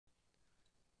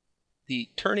The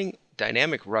turning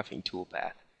dynamic roughing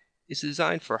toolpath is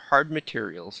designed for hard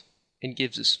materials and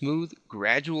gives a smooth,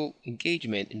 gradual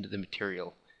engagement into the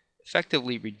material,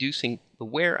 effectively reducing the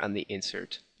wear on the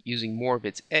insert, using more of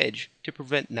its edge to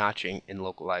prevent notching and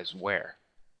localized wear.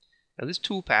 Now this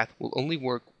toolpath will only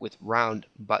work with round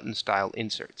button style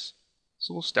inserts.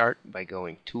 So we'll start by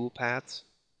going Toolpaths,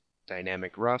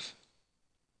 Dynamic Rough,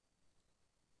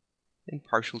 and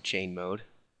Partial Chain Mode.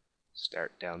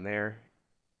 Start down there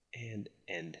and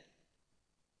end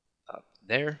up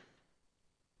there.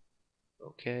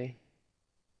 Okay.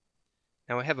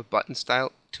 Now I have a button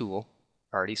style tool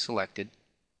already selected.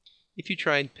 If you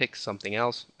try and pick something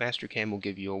else, Mastercam will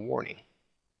give you a warning.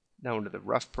 Now under the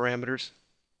rough parameters,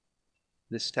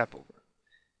 this step over.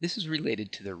 This is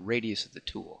related to the radius of the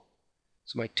tool.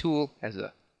 So my tool has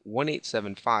a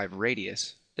 1875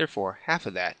 radius, therefore half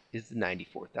of that is the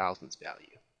 94 thousandths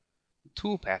value. The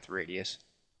toolpath radius,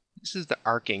 this is the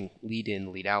arcing lead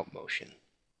in, lead out motion.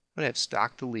 I'm going to have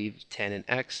stock to leave 10 in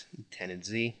X and 10 in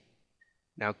Z.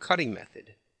 Now cutting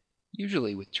method.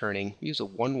 Usually with turning, we use a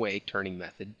one-way turning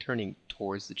method, turning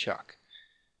towards the chuck.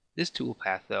 This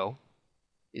toolpath though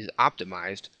is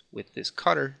optimized with this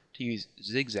cutter to use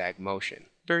zigzag motion,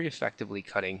 very effectively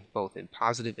cutting both in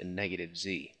positive and negative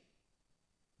Z.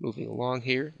 Moving along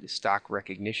here, the stock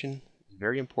recognition is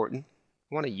very important.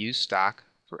 I want to use stock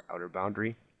for outer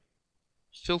boundary.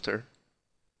 Filter.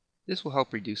 This will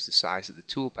help reduce the size of the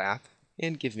toolpath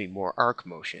and give me more arc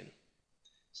motion.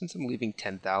 Since I'm leaving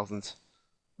 10 thousandths,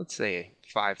 let's say a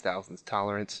 5 thousandths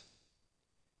tolerance,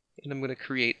 and I'm going to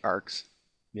create arcs,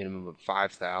 minimum of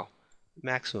 5 thou,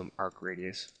 maximum arc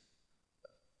radius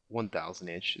 1,000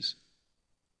 inches.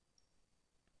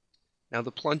 Now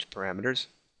the plunge parameters,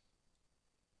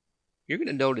 you're going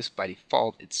to notice by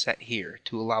default it's set here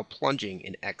to allow plunging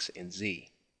in X and Z.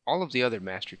 All of the other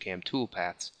Mastercam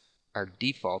toolpaths are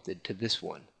defaulted to this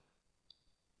one,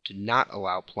 to not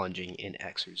allow plunging in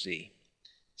X or Z.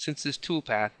 Since this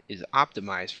toolpath is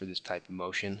optimized for this type of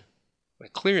motion, my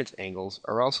clearance angles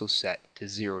are also set to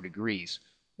 0 degrees,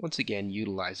 once again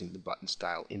utilizing the button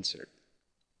style insert.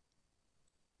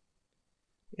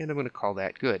 And I'm going to call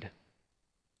that good.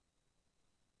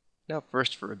 Now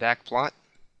first for a back plot.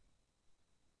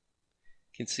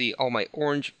 You can see all my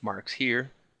orange marks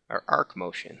here are arc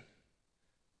motion.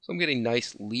 So I'm getting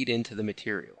nice lead into the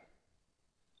material.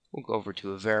 We'll go over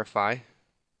to a verify,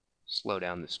 slow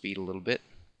down the speed a little bit.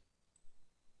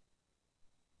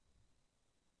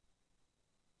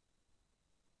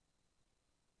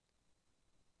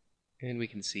 And we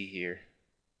can see here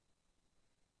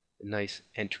a nice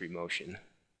entry motion.